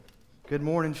Good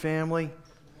morning, family.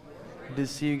 Good to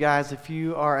see you guys. If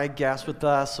you are a guest with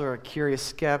us or a curious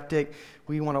skeptic,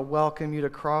 we want to welcome you to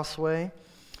Crossway.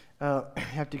 You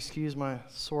have to excuse my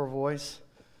sore voice.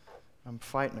 I'm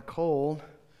fighting a cold.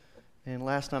 And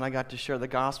last night I got to share the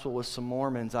gospel with some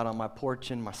Mormons out on my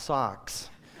porch in my socks.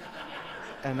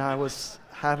 And I was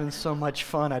having so much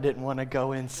fun, I didn't want to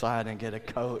go inside and get a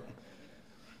coat.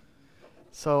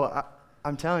 So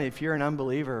I'm telling you, if you're an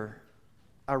unbeliever,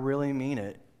 I really mean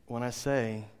it when I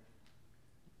say,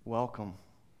 welcome.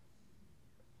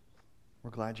 We're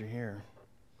glad you're here.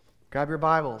 Grab your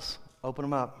Bibles. Open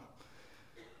them up.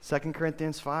 2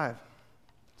 Corinthians 5.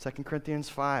 2 Corinthians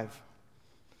 5.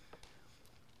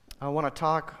 I want to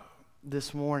talk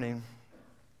this morning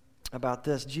about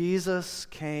this. Jesus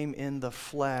came in the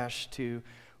flesh to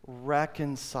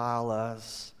reconcile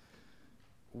us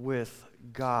with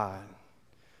God.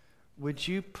 Would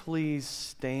you please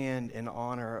stand in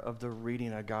honor of the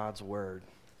reading of God's Word?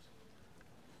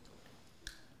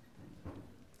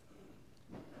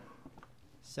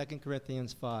 Second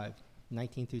Corinthians 5,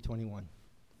 19 through 21.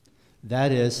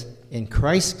 That is, in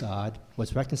Christ God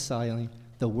was reconciling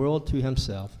the world to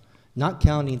himself, not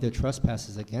counting their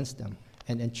trespasses against them,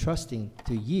 and entrusting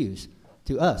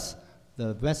to us,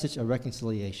 the message of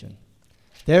reconciliation.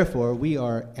 Therefore, we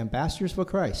are ambassadors for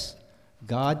Christ,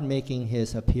 God making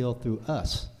his appeal through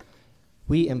us.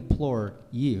 We implore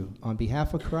you, on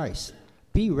behalf of Christ,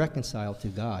 be reconciled to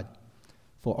God.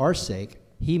 For our sake,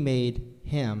 he made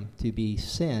him to be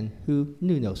sin who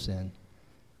knew no sin,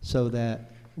 so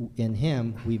that in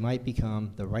him we might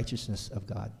become the righteousness of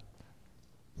God.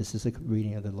 This is the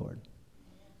reading of the Lord.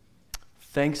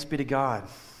 Thanks be to God.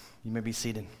 You may be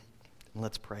seated.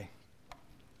 Let's pray.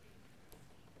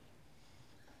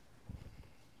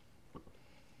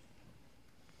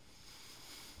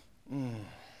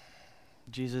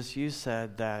 Jesus, you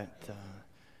said that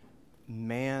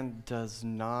man does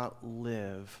not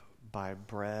live by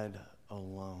bread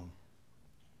alone,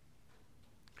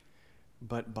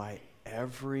 but by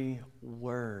every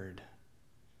word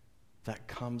that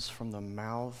comes from the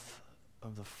mouth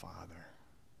of the Father.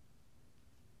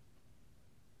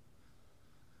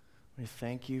 We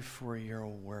thank you for your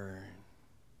word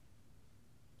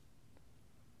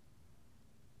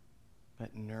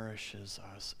that nourishes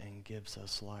us and gives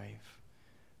us life.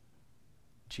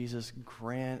 Jesus,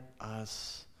 grant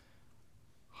us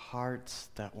hearts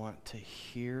that want to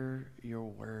hear your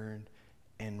word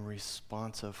and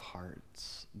responsive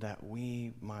hearts that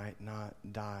we might not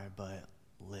die but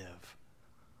live.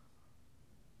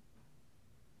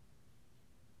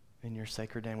 In your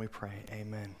sacred name we pray.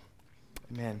 Amen.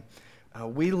 Amen.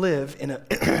 We live in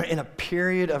a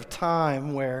period of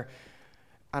time where,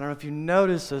 I don't know if you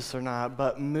notice this or not,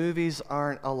 but movies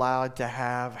aren't allowed to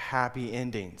have happy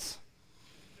endings.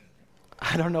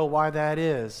 I don't know why that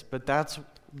is, but that's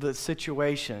the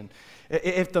situation.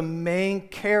 If the main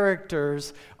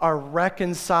characters are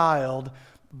reconciled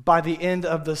by the end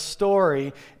of the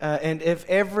story, and if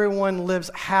everyone lives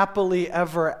happily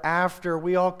ever after,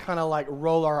 we all kind of like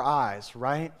roll our eyes,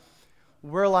 right?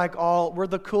 We're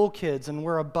the cool kids, and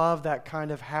we're above that kind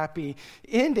of happy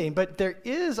ending. But there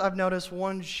is, I've noticed,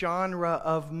 one genre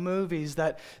of movies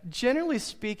that, generally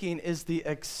speaking, is the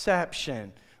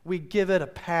exception. We give it a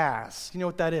pass. You know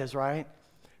what that is, right?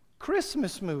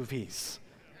 Christmas movies.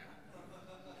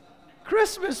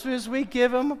 Christmas movies, we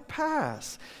give them a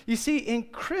pass. You see, in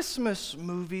Christmas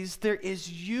movies, there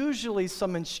is usually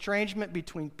some estrangement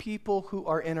between people who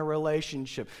are in a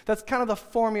relationship. That's kind of the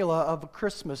formula of a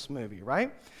Christmas movie,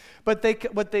 right? But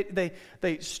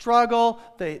they struggle,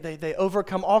 they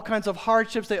overcome all kinds of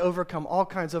hardships, they overcome all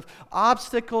kinds of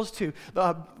obstacles to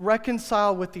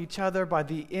reconcile with each other by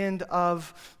the end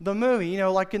of the movie. You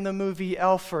know, like in the movie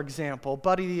Elf, for example.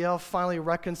 Buddy the Elf finally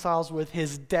reconciles with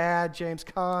his dad, James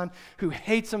Caan, who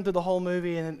hates him through the whole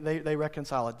movie, and they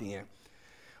reconcile at the end.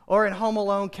 Or in Home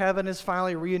Alone, Kevin is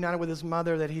finally reunited with his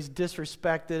mother that he's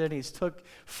disrespected and he's took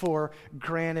for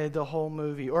granted the whole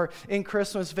movie. Or in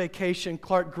Christmas Vacation,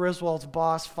 Clark Griswold's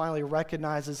boss finally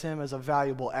recognizes him as a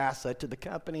valuable asset to the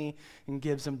company and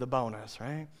gives him the bonus,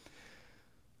 right?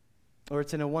 Or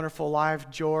it's in A Wonderful Life,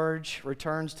 George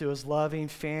returns to his loving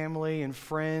family and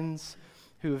friends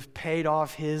who have paid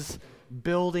off his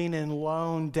building and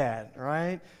loan debt,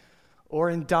 right? Or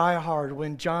in Die Hard,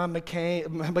 when John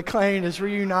McClane is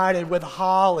reunited with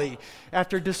Holly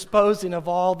after disposing of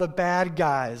all the bad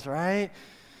guys, right?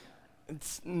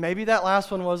 Maybe that last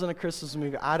one wasn't a Christmas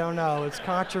movie. I don't know. It's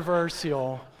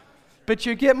controversial. But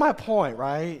you get my point,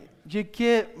 right? You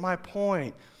get my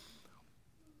point.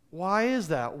 Why is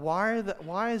that?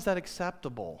 Why is that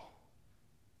acceptable?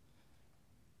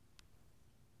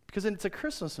 Because it's a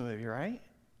Christmas movie, right?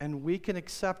 And we can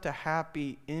accept a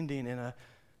happy ending in a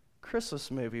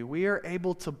Christmas movie. We are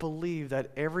able to believe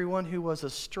that everyone who was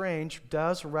estranged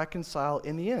does reconcile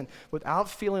in the end without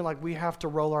feeling like we have to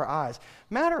roll our eyes.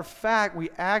 Matter of fact, we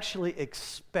actually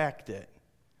expect it.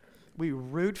 We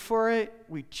root for it,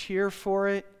 we cheer for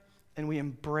it, and we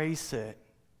embrace it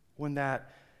when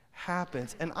that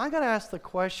happens. And I got to ask the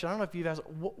question, I don't know if you've asked,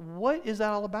 what is that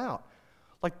all about?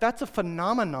 Like, that's a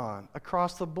phenomenon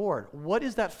across the board. What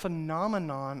is that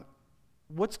phenomenon?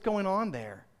 What's going on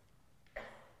there?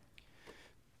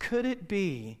 Could it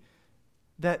be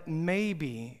that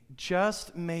maybe,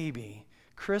 just maybe,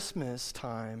 Christmas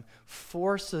time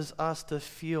forces us to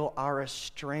feel our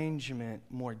estrangement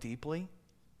more deeply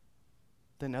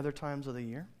than other times of the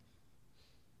year?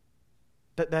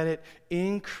 That it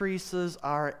increases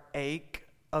our ache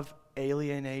of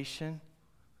alienation?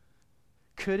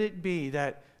 Could it be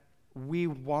that we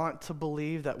want to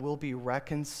believe that we'll be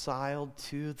reconciled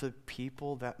to the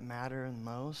people that matter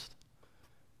most?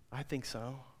 I think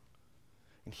so.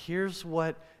 And here's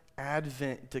what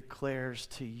Advent declares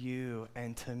to you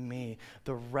and to me.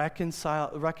 The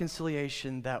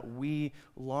reconciliation that we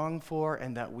long for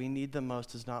and that we need the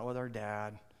most is not with our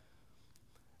dad,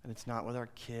 and it's not with our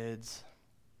kids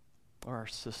or our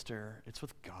sister. It's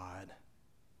with God.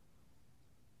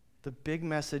 The big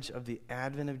message of the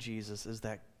advent of Jesus is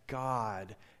that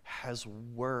God has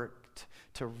worked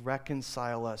to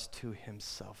reconcile us to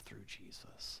himself through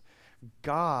Jesus.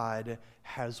 God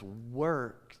has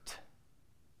worked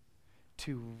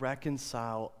to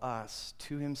reconcile us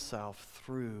to himself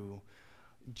through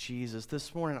Jesus.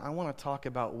 This morning, I want to talk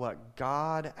about what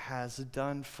God has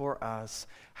done for us,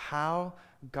 how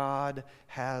God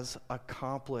has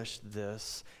accomplished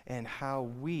this, and how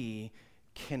we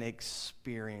can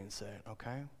experience it,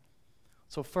 okay?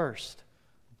 So first,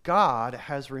 God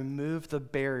has removed the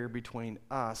barrier between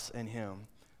us and him.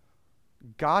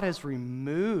 God has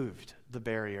removed the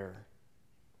barrier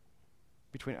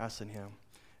between us and him.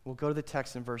 We'll go to the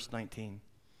text in verse 19.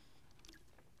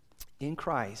 In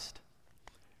Christ,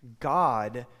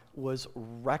 God was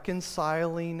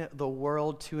reconciling the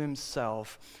world to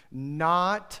himself,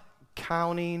 not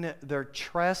counting their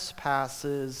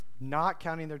trespasses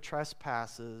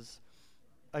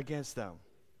against them.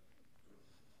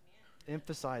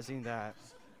 Emphasizing that.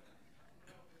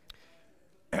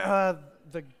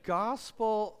 The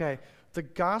gospel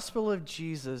of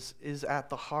Jesus is at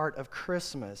the heart of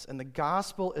Christmas, and the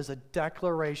gospel is a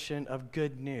declaration of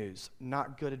good news,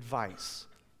 not good advice.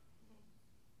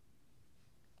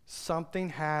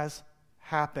 Something has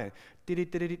happened.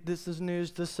 This is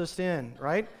news, this is in,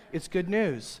 right? It's good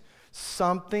news.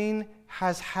 Something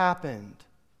has happened,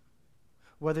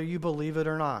 whether you believe it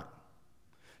or not.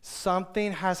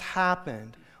 Something has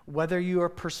happened, whether you are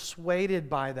persuaded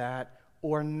by that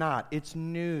or not. It's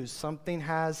news. Something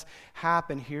has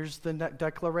happened. Here's the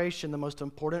declaration. The most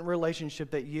important relationship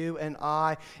that you and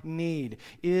I need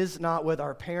is not with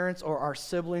our parents or our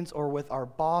siblings or with our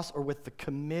boss or with the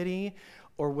committee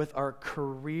or with our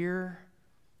career.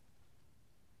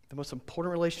 The most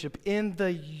important relationship in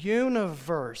the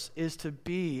universe is to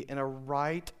be in a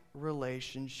right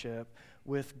relationship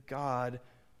with God,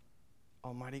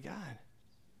 Almighty God.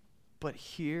 But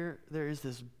here there is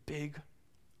this big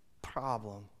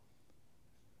problem.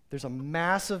 There's a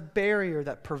massive barrier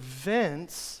that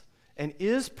prevents and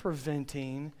is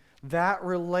preventing that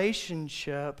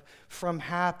relationship from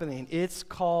happening. It's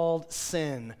called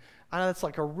sin. I know that's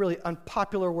like a really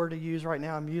unpopular word to use right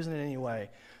now. I'm using it anyway.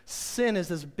 Sin is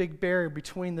this big barrier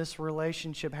between this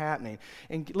relationship happening.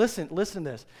 And listen to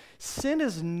this. Sin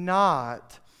is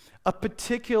not a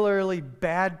particularly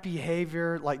bad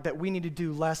behavior like that we need to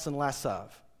do less and less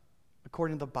of,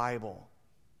 according to the Bible.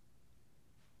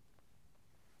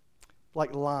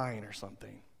 Like lying or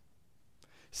something.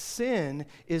 Sin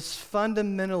is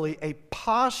fundamentally a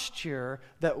posture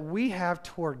that we have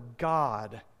toward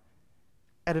God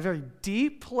at a very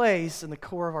deep place in the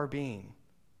core of our being.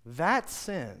 That's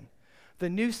sin. The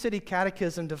New City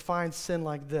Catechism defines sin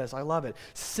like this. I love it.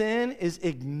 Sin is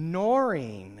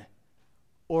ignoring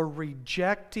or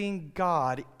rejecting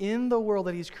God in the world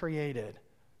that he's created.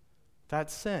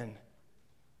 That's sin.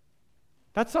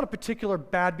 That's not a particular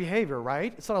bad behavior,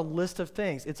 right? It's not a list of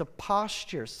things. It's a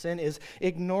posture. Sin is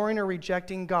ignoring or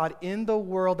rejecting God in the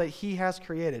world that he has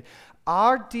created.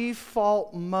 Our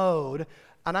default mode,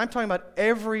 and I'm talking about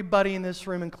everybody in this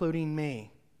room, including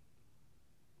me.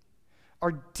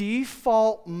 Our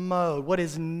default mode, what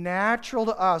is natural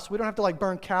to us, we don't have to like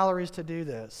burn calories to do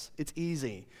this. It's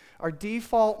easy. Our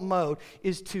default mode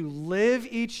is to live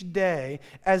each day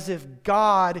as if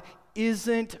God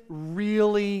isn't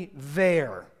really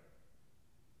there.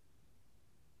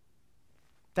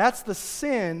 That's the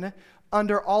sin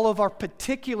under all of our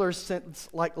particular sins,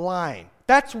 like lying.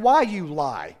 That's why you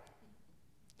lie.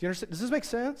 Do you understand? Does this make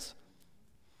sense?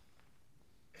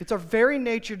 It's our very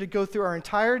nature to go through our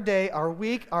entire day, our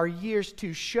week, our years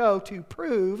to show, to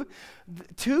prove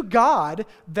to God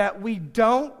that we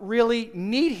don't really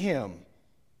need Him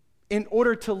in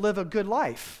order to live a good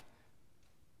life.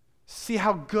 See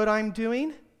how good I'm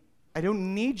doing? I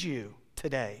don't need you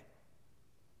today.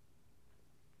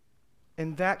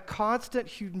 And that constant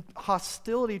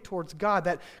hostility towards God,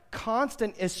 that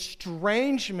constant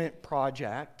estrangement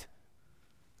project,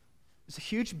 is a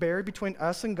huge barrier between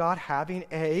us and God having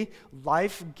a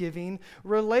life-giving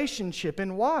relationship.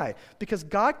 And why? Because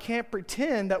God can't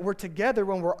pretend that we're together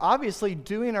when we're obviously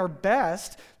doing our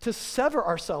best to sever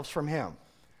ourselves from Him.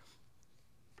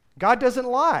 God doesn't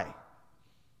lie.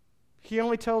 He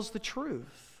only tells the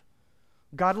truth.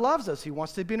 God loves us. He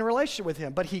wants to be in a relationship with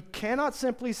Him. But He cannot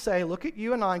simply say, look at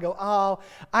you and I and go, oh,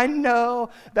 I know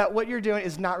that what you're doing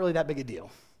is not really that big a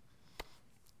deal.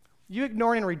 You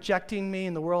ignoring and rejecting me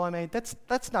in the world I made, that's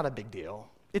not a big deal.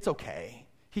 It's okay.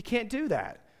 He can't do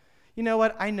that. You know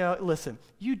what? I know, listen,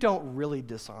 you don't really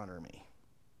dishonor me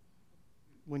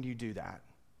when you do that.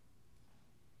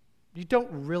 You don't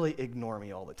really ignore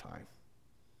me all the time.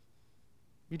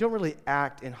 You don't really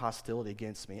act in hostility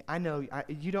against me. I know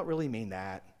you don't really mean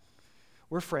that.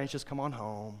 We're friends, just come on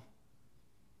home.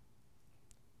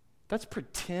 That's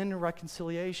pretend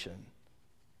reconciliation.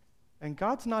 And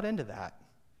God's not into that.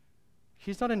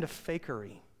 He's not into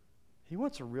fakery. He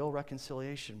wants a real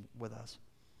reconciliation with us.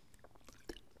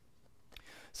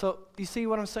 So you see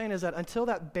what I'm saying is that until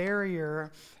that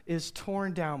barrier is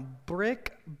torn down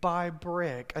brick by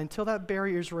brick, until that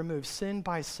barrier is removed sin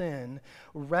by sin,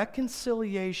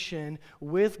 reconciliation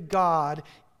with God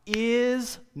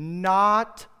is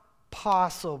not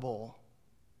possible.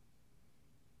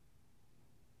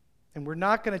 And we're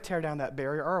not going to tear down that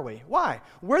barrier, are we? Why?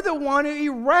 We're the one who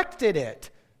erected it.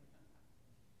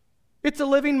 It's a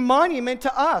living monument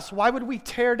to us. Why would we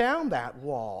tear down that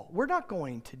wall? We're not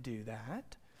going to do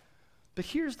that. But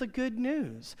here's the good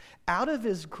news. Out of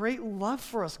His great love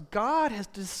for us, God has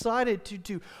decided to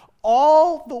do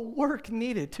all the work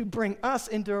needed to bring us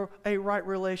into a right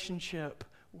relationship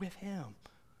with Him.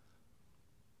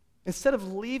 Instead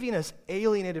of leaving us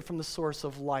alienated from the source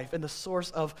of life and the source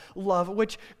of love,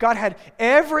 which God had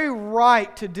every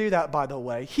right to do that, by the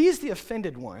way. He's the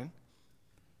offended one.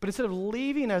 But instead of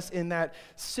leaving us in that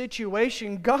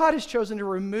situation, God has chosen to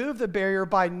remove the barrier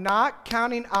by not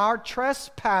counting our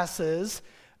trespasses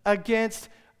against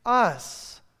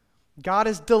us. God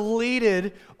has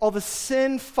deleted all the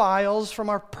sin files from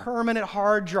our permanent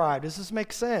hard drive. Does this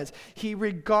make sense? He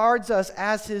regards us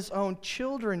as His own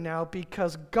children now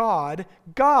because God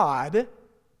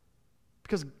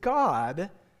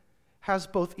has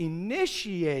both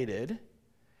initiated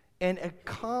and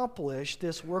accomplish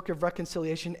this work of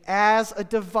reconciliation as a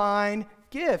divine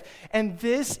gift. And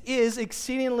this is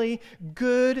exceedingly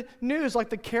good news. Like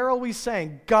the carol we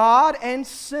sang, God and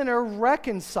sinner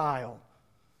reconcile.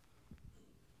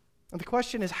 And the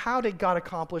question is, how did God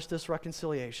accomplish this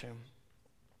reconciliation?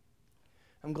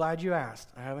 I'm glad you asked.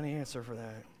 I have an answer for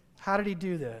that. How did He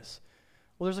do this?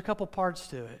 Well, there's a couple parts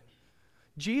to it.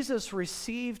 Jesus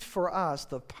received for us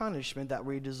the punishment that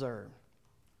we deserve.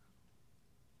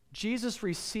 Jesus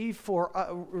received for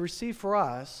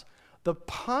us the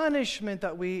punishment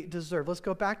that we deserve. Let's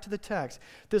go back to the text.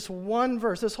 This one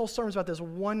verse, this whole sermon is about this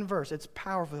one verse. It's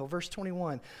powerful. Verse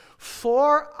 21.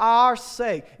 For our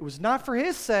sake, it was not for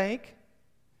His sake,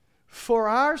 for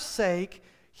our sake,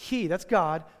 He, that's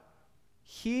God,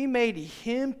 He made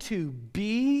Him to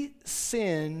be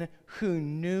sin who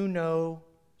knew no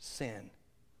sin,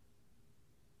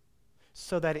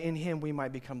 so that in Him we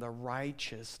might become the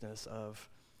righteousness of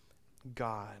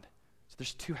God. So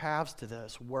there's two halves to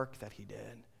this work that He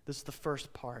did. This is the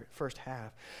first part, first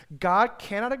half. God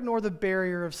cannot ignore the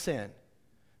barrier of sin.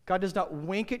 God does not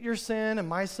wink at your sin and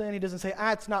my sin. He doesn't say,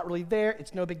 it's not really there.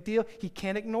 It's no big deal. He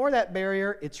can't ignore that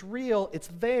barrier. It's real. It's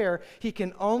there. He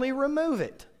can only remove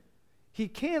it. He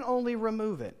can only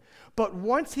remove it. But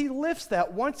once He lifts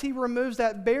that, once He removes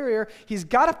that barrier, He's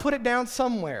got to put it down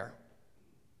somewhere.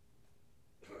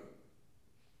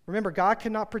 Remember, God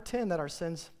cannot pretend that our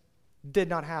sins did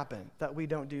not happen, that we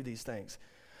don't do these things.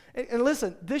 And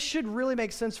listen, this should really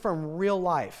make sense from real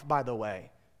life, by the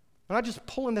way. I'm not just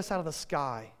pulling this out of the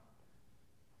sky.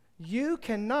 You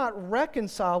cannot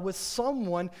reconcile with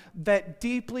someone that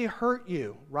deeply hurt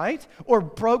you, right? Or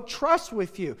broke trust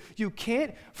with you. You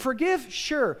can't forgive,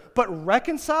 sure, but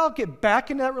reconcile, get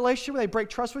back into that relationship where they break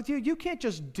trust with you, you can't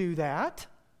just do that.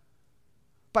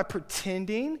 by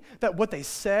pretending that what they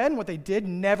said and what they did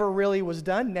never really was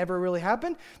done, never really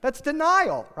happened. That's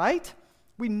denial, right?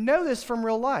 We know this from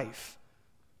real life.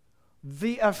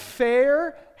 The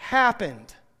affair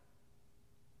happened,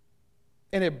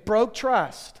 and it broke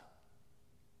trust.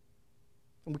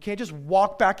 And we can't just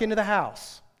walk back into the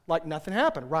house like nothing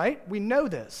happened, right? We know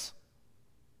this.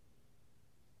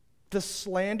 The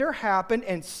slander happened,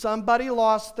 and somebody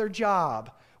lost their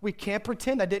job. We can't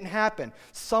pretend that didn't happen.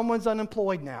 Someone's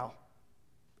unemployed now.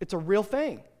 It's a real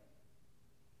thing.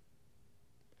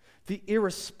 The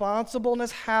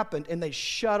irresponsibleness happened, and they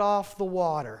shut off the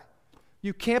water.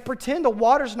 You can't pretend the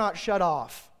water's not shut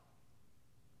off.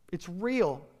 It's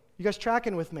real. You guys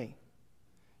tracking with me?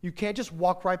 You can't just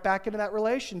walk right back into that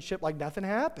relationship like nothing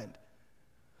happened.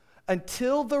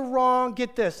 Until the wrong,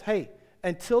 get this,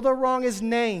 until the wrong is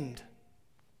named,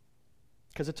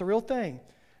 because it's a real thing,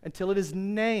 until it is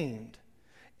named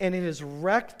and it is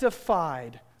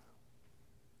rectified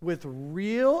with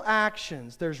real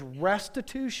actions, there's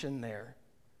restitution there.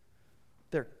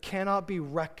 There cannot be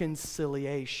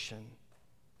reconciliation.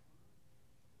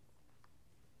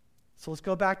 So let's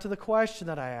go back to the question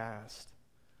that I asked.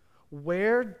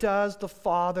 Where does the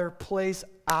Father place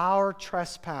our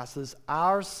trespasses,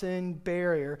 our sin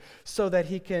barrier, so that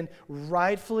he can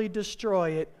rightfully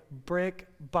destroy it brick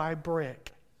by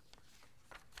brick?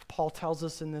 Paul tells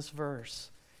us in this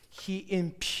verse, he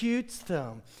imputes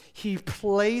them. He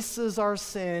places our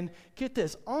sin, get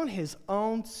this, on his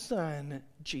own Son,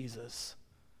 Jesus.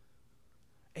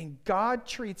 And God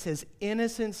treats his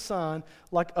innocent Son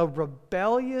like a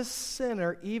rebellious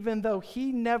sinner, even though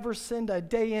he never sinned a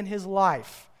day in his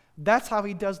life. That's how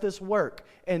he does this work.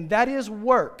 And that is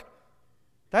work.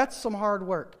 That's some hard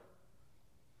work.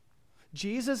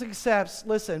 Jesus accepts,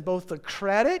 listen, both the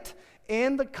credit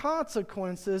and the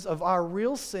consequences of our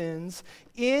real sins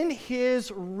in his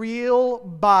real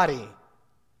body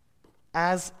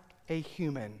as a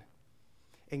human.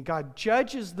 And God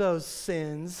judges those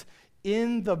sins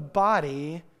in the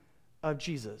body of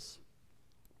Jesus.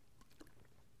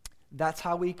 That's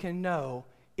how we can know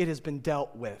it has been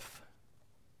dealt with.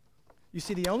 You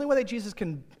see, the only way that Jesus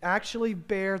can actually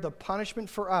bear the punishment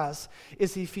for us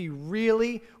is if he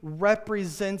really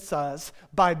represents us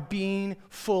by being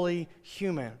fully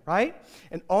human, right?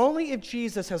 And only if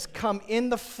Jesus has come in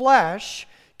the flesh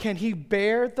can he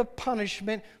bear the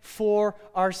punishment for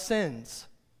our sins.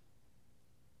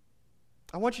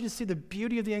 I want you to see the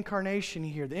beauty of the incarnation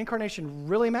here. The incarnation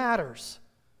really matters.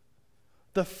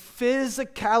 The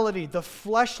physicality, the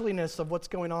fleshliness of what's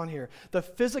going on here, the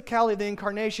physicality of the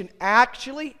incarnation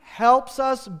actually helps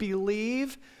us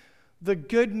believe the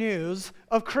good news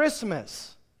of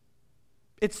Christmas.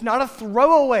 It's not a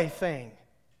throwaway thing.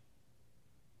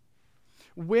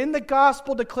 When the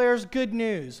gospel declares good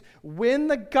news, when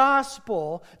the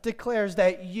gospel declares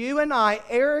that you and I,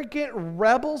 arrogant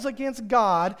rebels against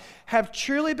God, have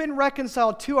truly been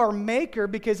reconciled to our Maker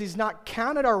because he's not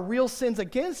counted our real sins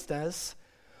against us,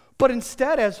 but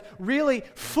instead has really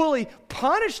fully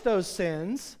punished those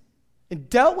sins and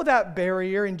dealt with that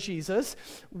barrier in Jesus,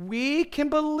 we can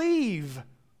believe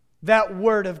that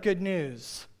word of good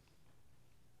news.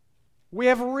 We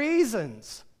have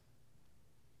reasons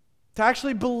to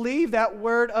actually believe that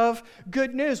word of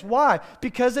good news. Why?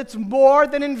 Because it's more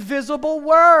than invisible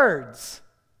words.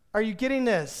 Are you getting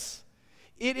this?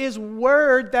 It is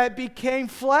word that became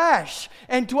flesh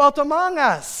and dwelt among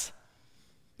us.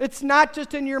 It's not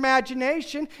just in your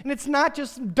imagination, and it's not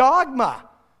just dogma.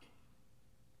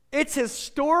 It's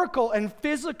historical and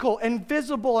physical and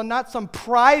visible and not some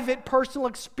private personal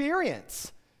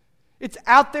experience. It's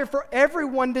out there for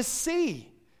everyone to see.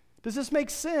 Does this make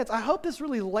sense? I hope this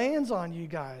really lands on you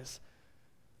guys.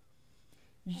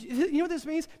 You know what this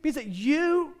means? It means that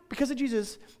you, because of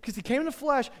Jesus, because he came in the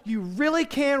flesh, you really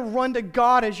can run to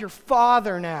God as your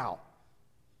Father now.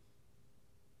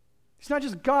 He's not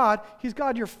just God, he's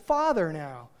God your Father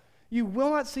now. You will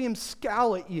not see him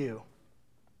scowl at you.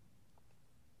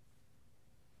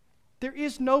 There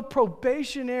is no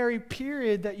probationary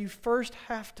period that you first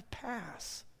have to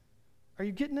pass. Are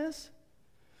you getting this?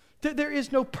 There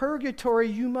is no purgatory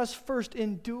you must first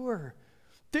endure.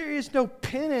 There is no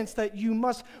penance that you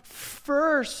must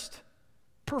first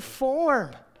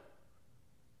perform.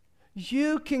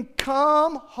 You can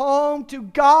come home to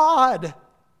God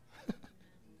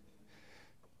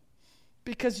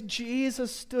because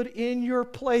Jesus stood in your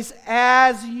place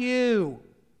as you.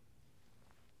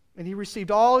 And he received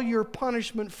all your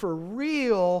punishment for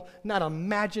real, not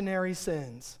imaginary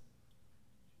sins.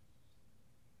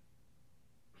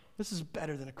 This is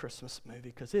better than a Christmas movie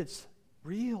because it's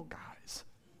real, guys.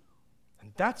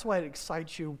 And that's why it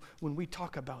excites you when we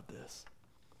talk about this.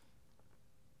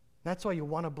 That's why you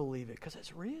want to believe it, because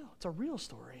it's real. It's a real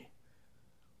story.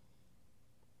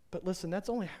 But listen, that's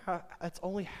only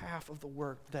half of the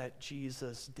work that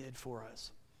Jesus did for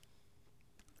us.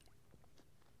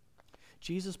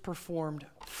 Jesus performed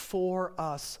for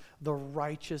us the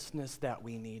righteousness that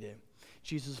we needed.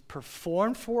 Jesus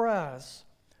performed for us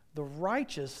the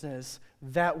righteousness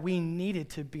that we needed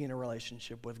to be in a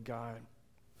relationship with God.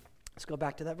 Let's go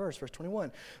back to that verse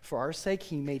 21. For our sake,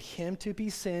 he made him to be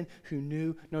sin who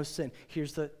knew no sin.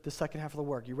 Here's the second half of the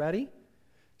work. You ready?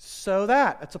 So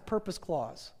that, it's a purpose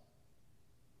clause.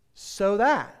 So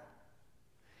that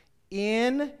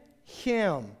in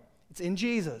him, it's in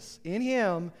Jesus, in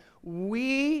him,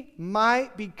 we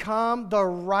might become the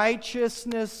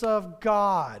righteousness of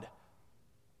God.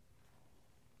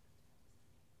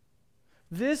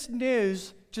 This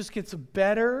news just gets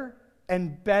better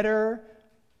and better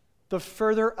the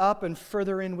further up and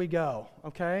further in we go,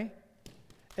 okay?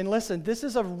 And listen, this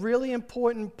is a really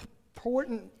important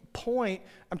point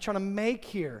I'm trying to make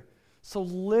here. So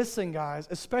listen, guys,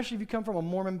 especially if you come from a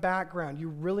Mormon background, you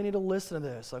really need to listen to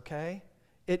this, okay?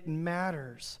 It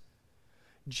matters.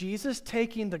 Jesus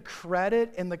taking the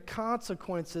credit and the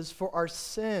consequences for our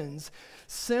sins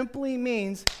simply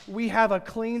means we have a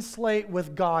clean slate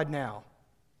with God now.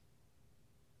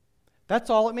 That's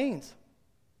all it means.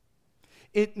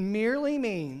 It merely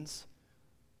means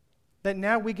that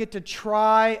now we get to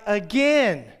try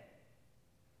again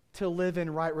to live in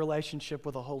right relationship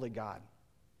with a holy God.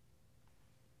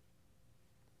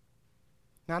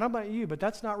 Now, I don't know about you, but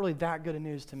that's not really that good of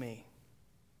news to me.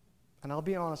 And I'll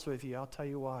be honest with you, I'll tell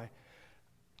you why.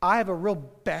 I have a real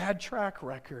bad track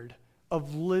record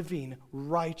of living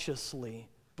righteously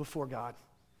before God.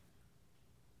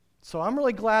 So I'm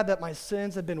really glad that my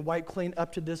sins have been wiped clean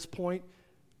up to this point.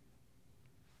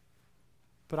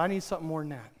 But I need something more than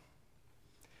that.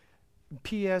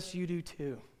 P.S. You do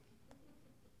too.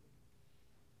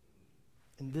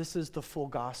 And this is the full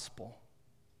gospel.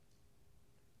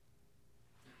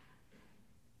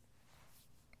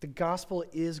 The gospel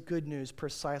is good news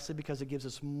precisely because it gives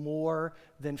us more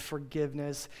than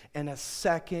forgiveness and a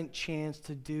second chance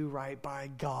to do right by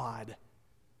God.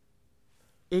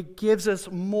 It gives us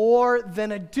more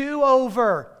than a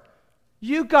do-over.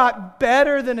 You got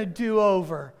better than a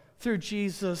do-over through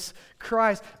Jesus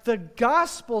Christ. The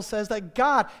gospel says that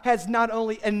God has not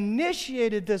only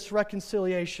initiated this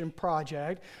reconciliation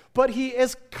project, but he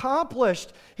has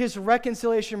accomplished his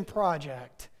reconciliation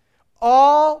project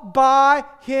all by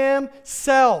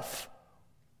himself.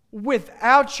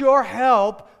 Without your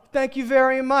help, thank you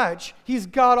very much. He's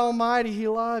God Almighty. He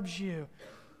loves you.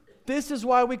 This is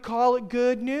why we call it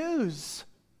good news.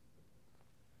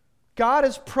 God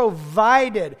has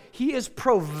provided. He has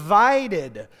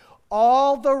provided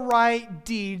all the right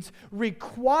deeds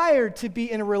required to be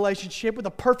in a relationship with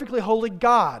a perfectly holy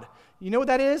God. You know what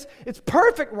that is? It's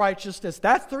perfect righteousness.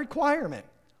 That's the requirement.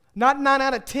 Not 9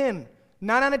 out of 10.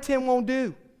 9 out of 10 won't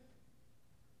do.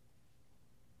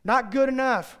 Not good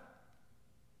enough.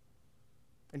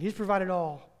 And he's provided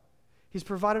all. He's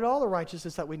provided all the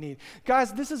righteousness that we need.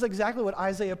 Guys, this is exactly what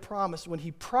Isaiah promised when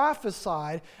he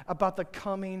prophesied about the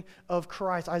coming of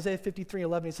Christ. Isaiah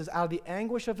 53:11, he says, out of the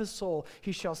anguish of his soul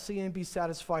he shall see and be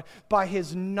satisfied. By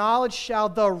his knowledge shall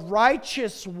the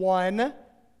righteous one,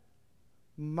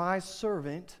 my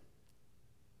servant,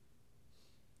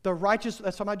 the righteous,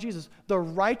 that's talking about Jesus, the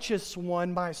righteous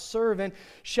one, my servant,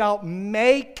 shall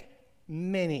make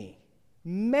many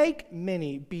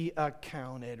be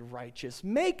accounted righteous.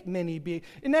 Make many be.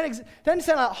 And that doesn't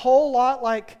sound a whole lot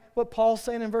like what Paul's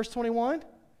saying in verse 21.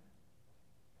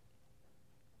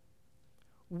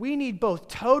 We need both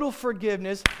total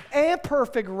forgiveness and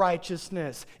perfect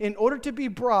righteousness in order to be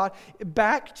brought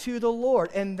back to the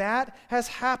Lord. And that has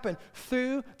happened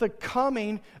through the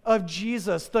coming of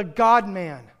Jesus, the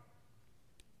God-man.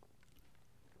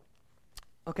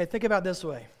 Okay, think about it this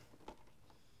way.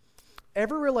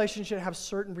 Every relationship has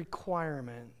certain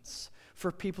requirements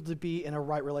for people to be in a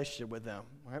right relationship with them.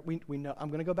 Right? We know. I'm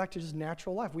going to go back to just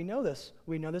natural life. We know this.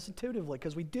 We know this intuitively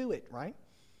because we do it, right?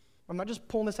 I'm not just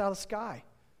pulling this out of the sky.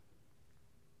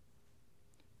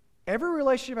 Every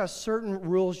relationship has certain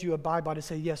rules you abide by to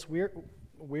say, yes,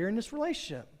 we're in this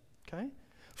relationship, okay?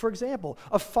 For example,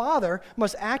 a father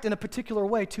must act in a particular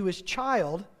way to his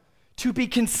child to be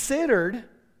considered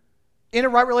in a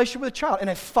right relationship with a child, in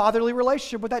a fatherly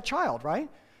relationship with that child, right?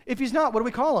 If he's not, what do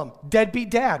we call him?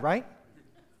 Deadbeat dad, right?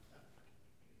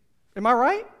 Am I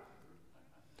right?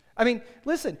 I mean,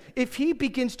 listen, if he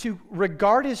begins to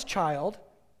regard his child,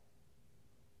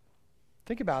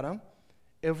 think about him,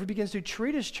 if he begins to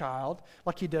treat his child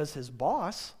like he does his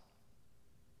boss,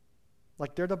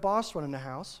 like they're the boss running the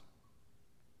house,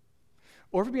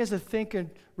 or if he begins to think and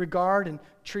regard and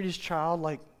treat his child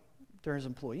like they're his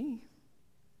employee,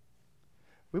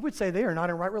 we would say they are not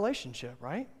in right relationship,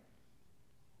 right?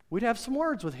 We'd have some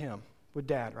words with him, with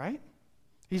dad, right?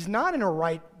 He's not in a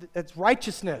right, that's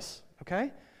righteousness,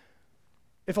 okay?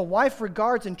 If a wife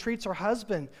regards and treats her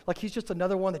husband like he's just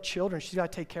another one of the children she's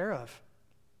got to take care of,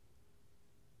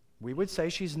 we would say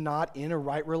she's not in a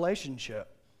right relationship.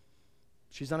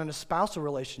 She's not in a spousal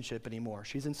relationship anymore.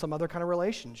 She's in some other kind of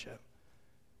relationship.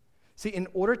 See, in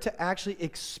order to actually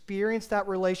experience that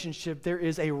relationship, there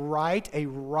is a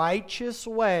righteous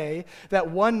way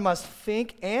that one must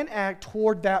think and act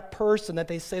toward that person that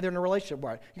they say they're in a relationship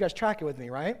with. You guys track it with me,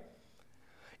 right?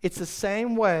 It's the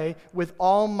same way with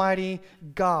Almighty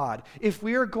God. If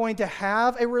we are going to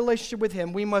have a relationship with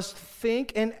Him, we must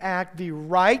think and act the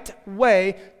right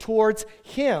way towards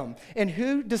Him. And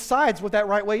who decides what that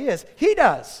right way is? He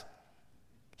does.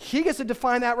 He gets to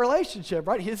define that relationship,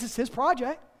 right? This is His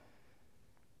project.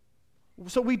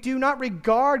 So we do not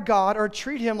regard God or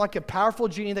treat Him like a powerful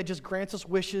genie that just grants us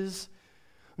wishes,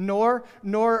 nor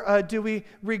do we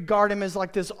regard Him as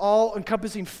like this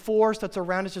all-encompassing force that's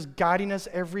around us just guiding us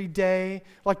every day,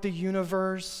 like the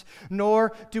universe,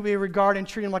 nor do we regard and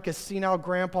treat Him like a senile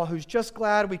grandpa who's just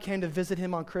glad we came to visit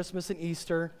Him on Christmas and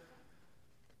Easter,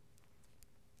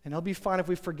 and He'll be fine if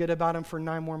we forget about Him for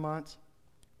 9 more months,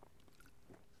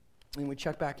 and we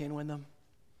check back in with Him.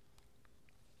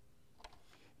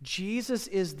 Jesus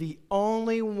is the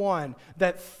only one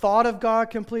that thought of God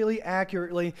completely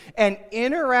accurately and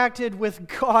interacted with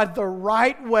God the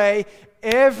right way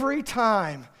every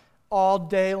time, all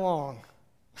day long.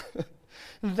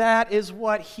 That is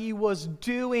what He was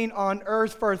doing on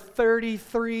earth for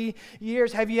 33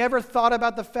 years. Have you ever thought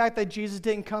about the fact that Jesus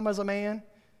didn't come as a man?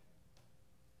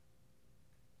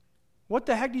 What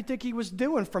the heck do you think He was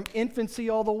doing from infancy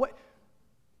all the way?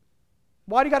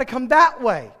 Why do you got to come that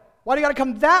way? Why do you got to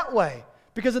come that way?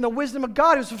 Because in the wisdom of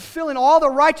God, He was fulfilling all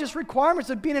the righteous requirements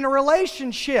of being in a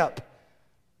relationship.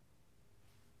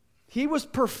 He was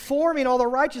performing all the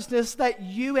righteousness that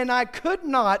you and I could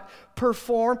not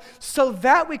perform so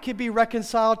that we could be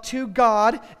reconciled to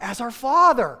God as our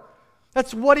Father.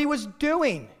 That's what He was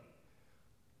doing.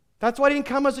 That's why He didn't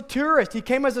come as a tourist. He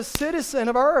came as a citizen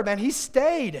of Earth, and He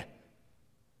stayed.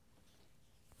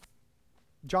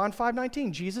 John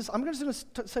 5:19, Jesus, I'm just going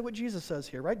to say what Jesus says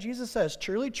here, right? Jesus says,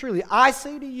 "Truly, truly, I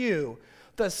say to you,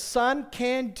 the Son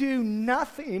can do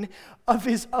nothing of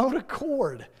His own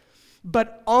accord,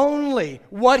 but only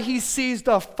what He sees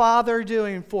the Father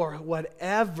doing. For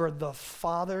whatever the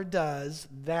Father does,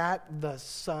 that the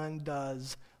Son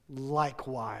does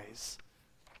likewise."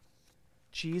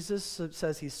 Jesus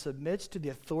says He submits to the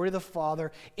authority of the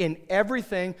Father in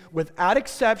everything without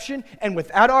exception and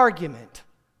without argument.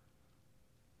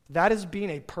 That is being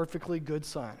a perfectly good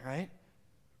son, right?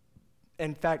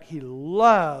 In fact, He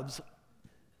loves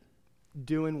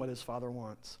doing what His Father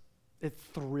wants. It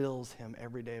thrills Him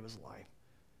every day of His life.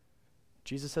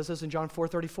 Jesus says this in John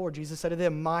 4:34. Jesus said to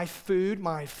them, my food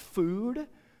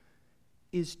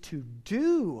is to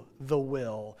do the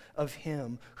will of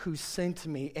Him who sent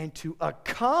me and to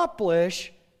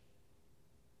accomplish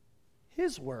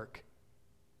His work.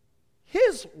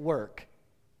 His work.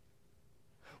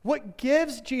 What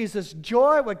gives Jesus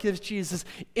joy, what gives Jesus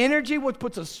energy, what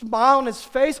puts a smile on His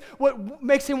face, what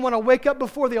makes Him want to wake up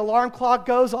before the alarm clock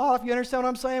goes off, you understand what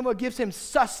I'm saying? What gives Him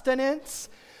sustenance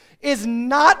is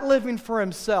not living for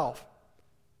Himself.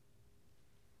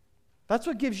 That's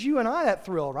what gives you and I that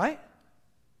thrill, right?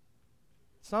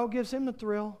 It's not what gives Him the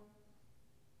thrill.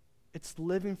 It's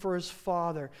living for His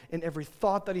Father in every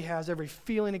thought that He has, every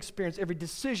feeling, experience, every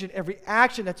decision, every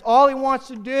action. That's all He wants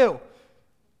to do.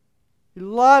 He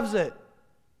loves it.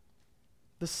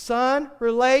 The Son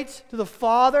relates to the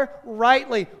Father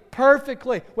rightly,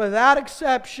 perfectly, without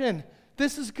exception.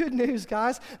 This is good news,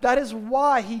 guys. That is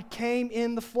why He came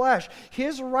in the flesh.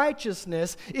 His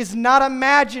righteousness is not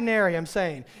imaginary, I'm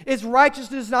saying. His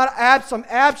righteousness is not some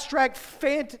abstract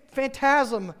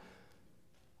phantasm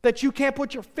that you can't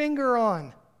put your finger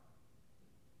on.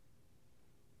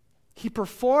 He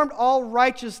performed all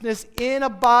righteousness in a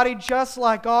body just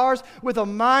like ours, with a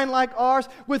mind like ours,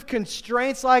 with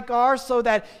constraints like ours, so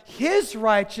that His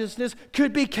righteousness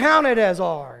could be counted as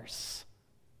ours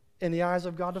in the eyes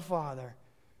of God the Father.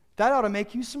 That ought to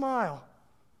make you smile.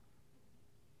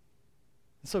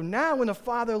 So now when the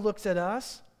Father looks at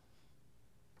us,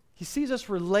 He sees us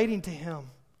relating to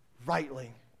Him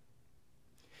rightly.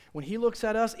 When He looks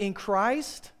at us in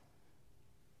Christ,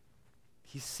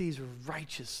 He sees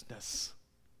righteousness.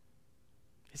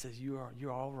 He says,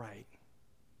 you're all right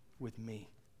with me.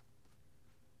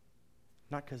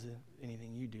 Not because of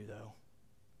anything you do, though,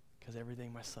 because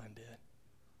everything my son did.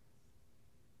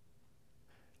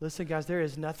 Listen, guys, there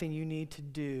is nothing you need to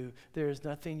do. There is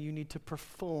nothing you need to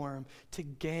perform to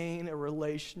gain a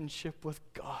relationship with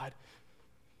God.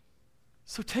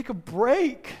 So take a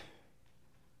break.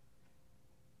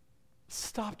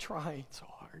 Stop trying so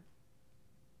hard.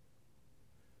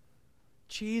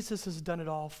 Jesus has done it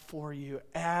all for you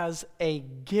as a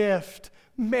gift.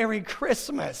 Merry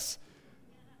Christmas.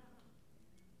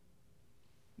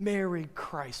 Merry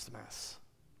Christmas.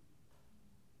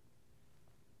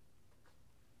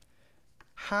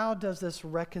 How does this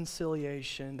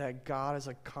reconciliation that God has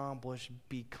accomplished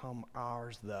become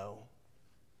ours, though?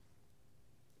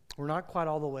 We're not quite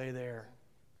all the way there.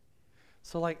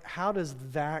 So, how does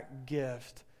that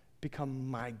gift become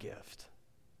my gift?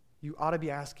 You ought to be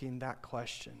asking that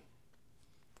question.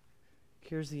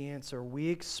 Here's the answer. We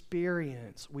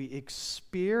experience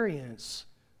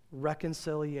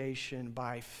reconciliation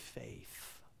by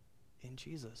faith in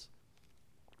Jesus.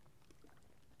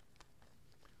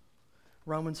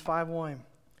 Romans 5:1.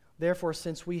 Therefore,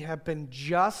 since we have been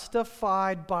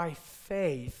justified by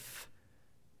faith,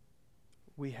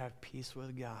 we have peace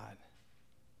with God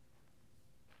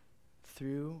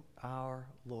through our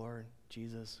Lord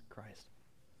Jesus Christ.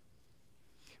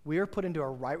 We are put into a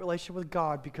right relationship with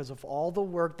God because of all the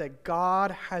work that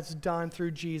God has done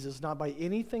through Jesus, not by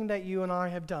anything that you and I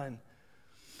have done.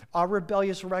 Our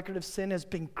rebellious record of sin has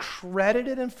been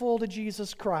credited in full to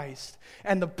Jesus Christ,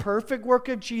 and the perfect work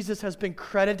of Jesus has been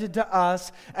credited to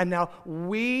us, and now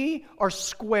we are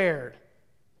squared.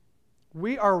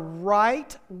 We are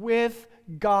right with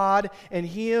God, and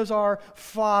He is our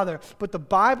Father. But the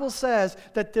Bible says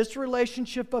that this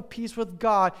relationship of peace with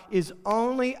God is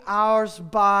only ours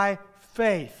by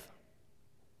faith.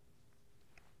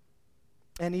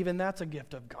 And even that's a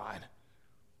gift of God.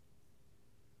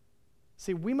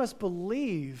 See, we must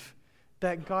believe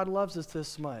that God loves us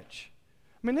this much.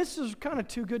 I mean, this is kind of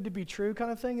too good to be true kind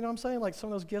of thing, you know what I'm saying? Like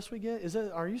some of those gifts we get.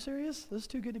 Are you serious? This is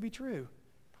too good to be true.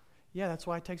 Yeah, that's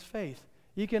why it takes faith.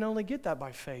 You can only get that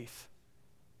by faith.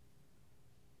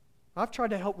 I've tried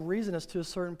to help reason us to a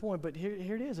certain point, but here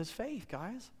it is. It's faith,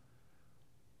 guys.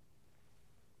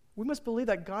 We must believe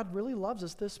that God really loves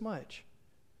us this much.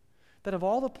 That of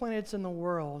all the planets in the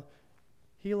world,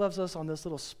 He loves us on this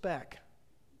little speck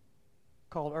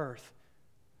called Earth.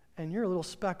 And you're a little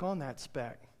speck on that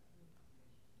speck.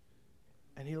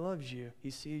 And He loves you.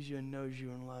 He sees you and knows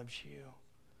you and loves you.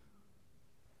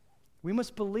 We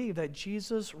must believe that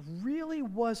Jesus really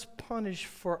was punished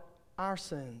for our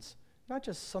sins. Not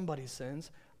just somebody's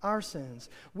sins, our sins.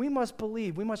 We must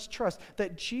believe, we must trust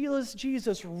that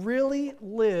Jesus really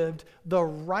lived the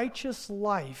righteous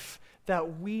life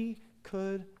that we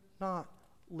could not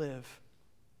live.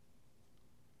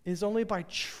 It is only by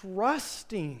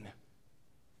trusting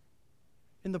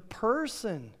in the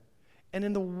person and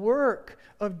in the work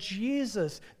of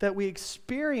Jesus that we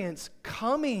experience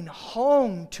coming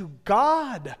home to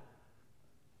God.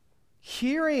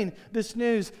 Hearing this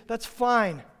news, that's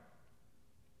fine.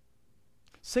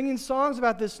 Singing songs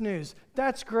about this news,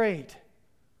 that's great.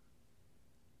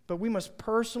 But we must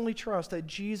personally trust that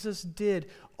Jesus did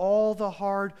all the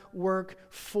hard work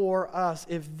for us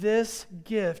if this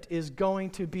gift is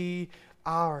going to be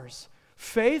ours.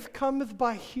 Faith cometh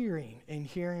by hearing, and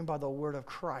hearing by the word of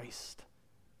Christ.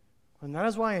 And that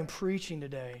is why I'm preaching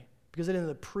today. Because in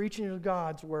the preaching of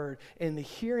God's word, in the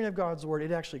hearing of God's word,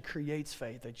 it actually creates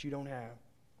faith that you don't have.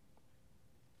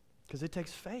 Because it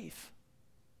takes faith.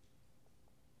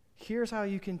 Here's how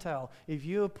you can tell. If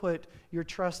you have put your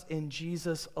trust in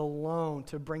Jesus alone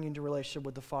to bring you into relationship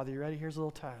with the Father, you ready? Here's a little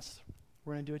test.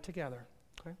 We're going to do it together.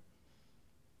 Okay?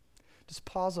 Just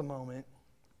pause a moment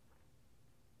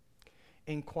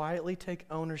and quietly take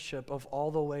ownership of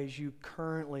all the ways you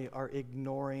currently are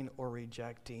ignoring or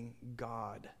rejecting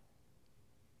God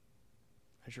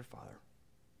as your Father.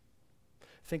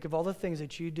 Think of all the things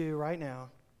that you do right now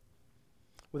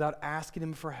without asking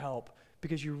Him for help,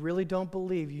 because you really don't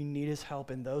believe you need His help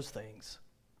in those things.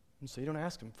 And so you don't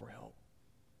ask Him for help.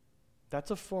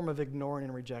 That's a form of ignoring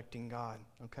and rejecting God,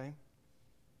 okay?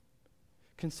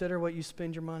 Consider what you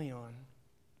spend your money on.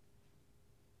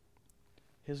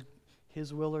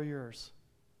 His will or yours.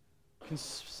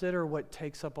 Consider what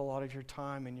takes up a lot of your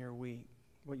time in your week,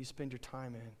 what you spend your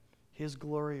time in. His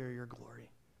glory or your glory.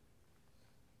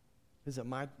 Is it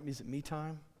me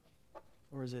time?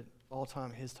 Or is it all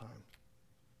time His time?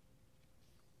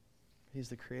 He's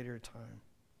the creator of time.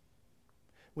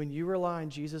 When you rely on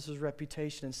Jesus'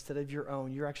 reputation instead of your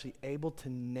own, you're actually able to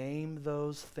name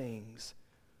those things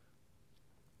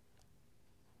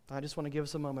I just want to give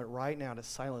us a moment right now to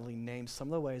silently name some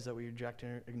of the ways that we reject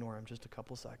and ignore him. Just a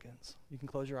couple seconds. You can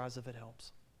close your eyes if it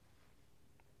helps.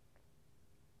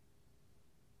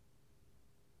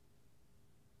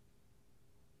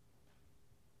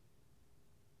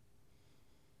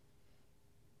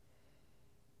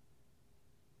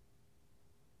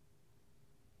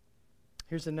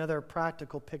 Here's another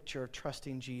practical picture of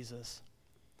trusting Jesus.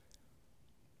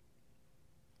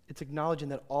 It's acknowledging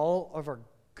that all of our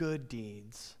good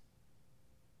deeds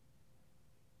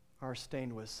are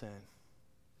stained with sin.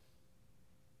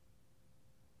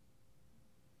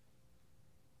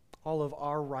 All of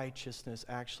our righteousness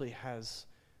actually has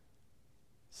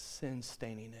sin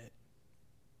staining it.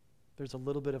 There's a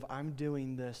little bit of, I'm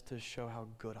doing this to show how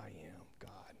good I am, God.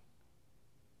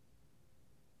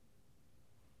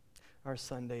 Our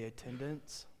Sunday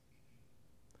attendance,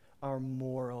 our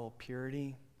moral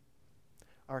purity,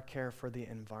 our care for the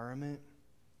environment,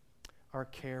 our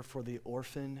care for the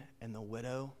orphan and the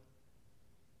widow.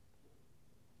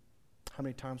 How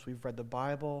many times we've read the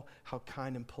Bible, how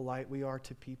kind and polite we are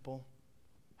to people,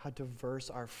 how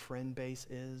diverse our friend base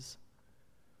is.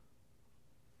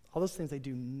 All those things, they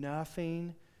do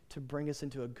nothing to bring us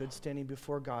into a good standing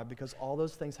before God, because all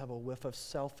those things have a whiff of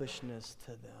selfishness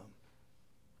to them.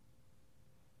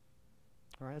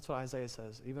 All right, that's what Isaiah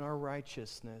says. Even our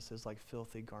righteousness is like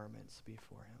filthy garments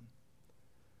before him.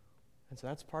 And so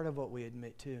that's part of what we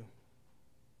admit too.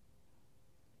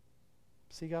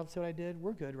 See, God, see what I did?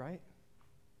 We're good, right?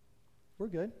 We're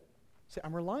good. See,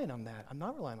 I'm relying on that. I'm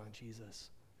not relying on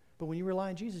Jesus. But when you rely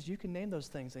on Jesus, you can name those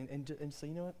things and say,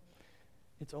 you know what?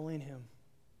 It's only in him.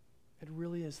 It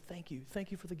really is. Thank you. Thank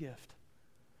you for the gift.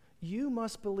 You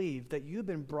must believe that you've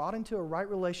been brought into a right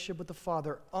relationship with the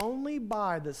Father only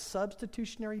by the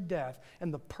substitutionary death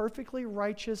and the perfectly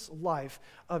righteous life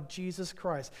of Jesus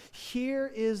Christ.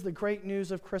 Here is the great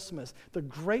news of Christmas, the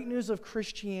great news of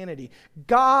Christianity.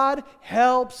 God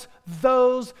helps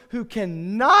those who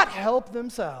cannot help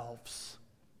themselves.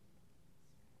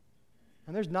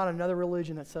 And there's not another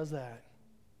religion that says that.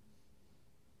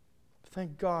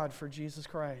 Thank God for Jesus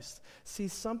Christ. See,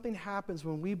 something happens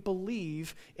when we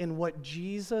believe in what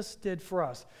Jesus did for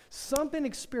us. Something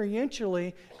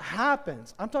experientially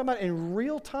happens. I'm talking about in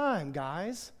real time,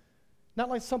 guys. Not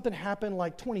like something happened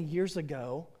like 20 years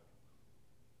ago.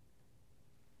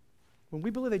 When we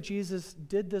believe that Jesus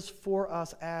did this for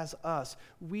us as us,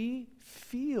 we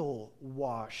feel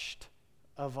washed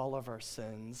of all of our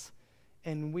sins,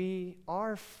 and we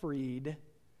are freed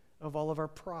of all of our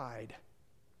pride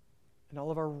and all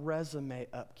of our resume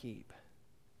upkeep.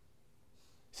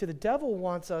 See, the devil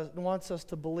wants us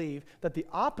to believe that the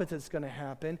opposite is going to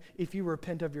happen if you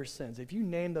repent of your sins. If you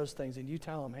name those things and you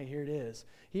tell him, hey, here it is.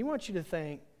 He wants you to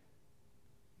think,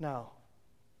 no,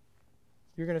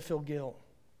 you're going to feel guilt.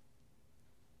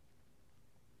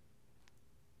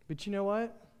 But you know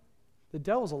what? The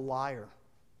devil's a liar,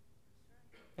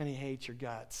 and he hates your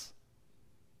guts.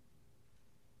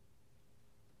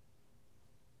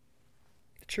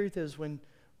 The truth is, when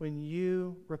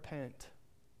you repent,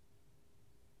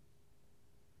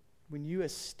 when you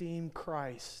esteem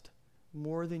Christ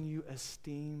more than you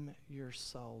esteem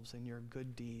yourselves and your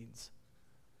good deeds,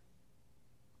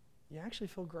 you actually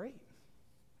feel great.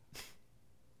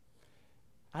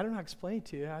 I don't know how to explain it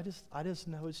to you. I just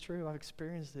know it's true. I've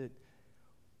experienced it.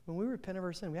 When we repent of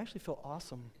our sin, we actually feel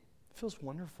awesome. It feels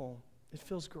wonderful. It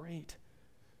feels great.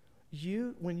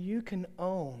 When you can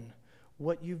own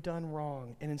what you've done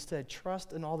wrong and instead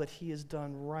trust in all that he has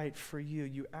done right for you,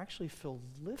 you actually feel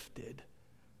lifted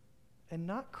and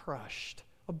not crushed.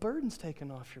 A burden's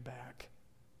taken off your back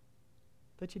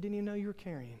that you didn't even know you were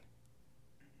carrying.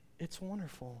 It's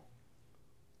wonderful.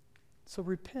 So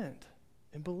repent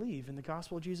and believe in the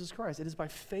gospel of Jesus Christ. It is by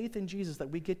faith in Jesus that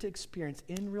we get to experience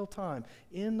in real time,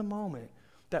 in the moment,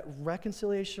 that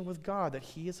reconciliation with God that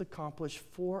he has accomplished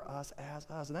for us as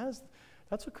us. And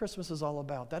that's what Christmas is all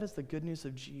about. That is the good news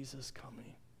of Jesus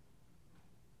coming.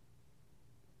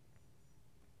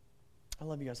 I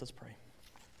love you guys. Let's pray.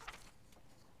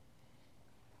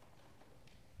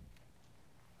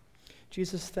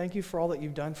 Jesus, thank you for all that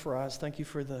you've done for us. Thank you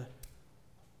for the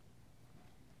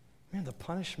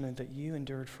punishment that you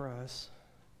endured for us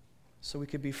so we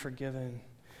could be forgiven.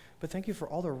 But thank you for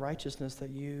all the righteousness that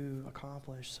you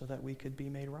accomplished so that we could be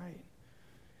made right.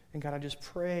 And God, I just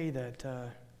pray that,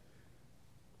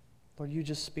 Lord, you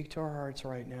just speak to our hearts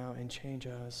right now and change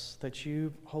us, that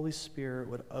you, Holy Spirit,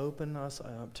 would open us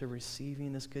up to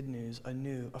receiving this good news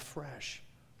anew, afresh.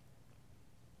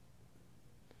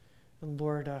 And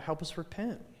Lord, help us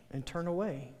repent and turn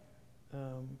away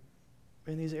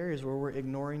in these areas where we're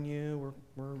ignoring you,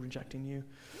 we're rejecting you.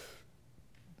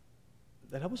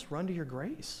 that help us run to your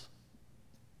grace.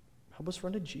 Help us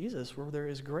run to Jesus where there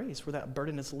is grace, where that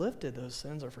burden is lifted, those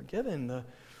sins are forgiven,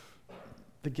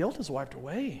 the guilt is wiped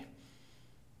away.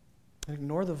 And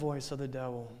ignore the voice of the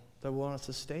devil that wants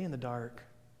us to stay in the dark.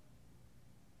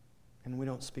 And we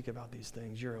don't speak about these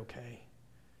things. You're okay.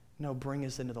 No, bring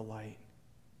us into the light.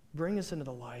 Bring us into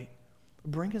the light.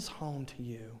 Bring us home to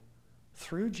you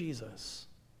through Jesus.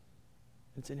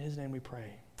 It's in his name we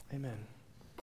pray. Amen.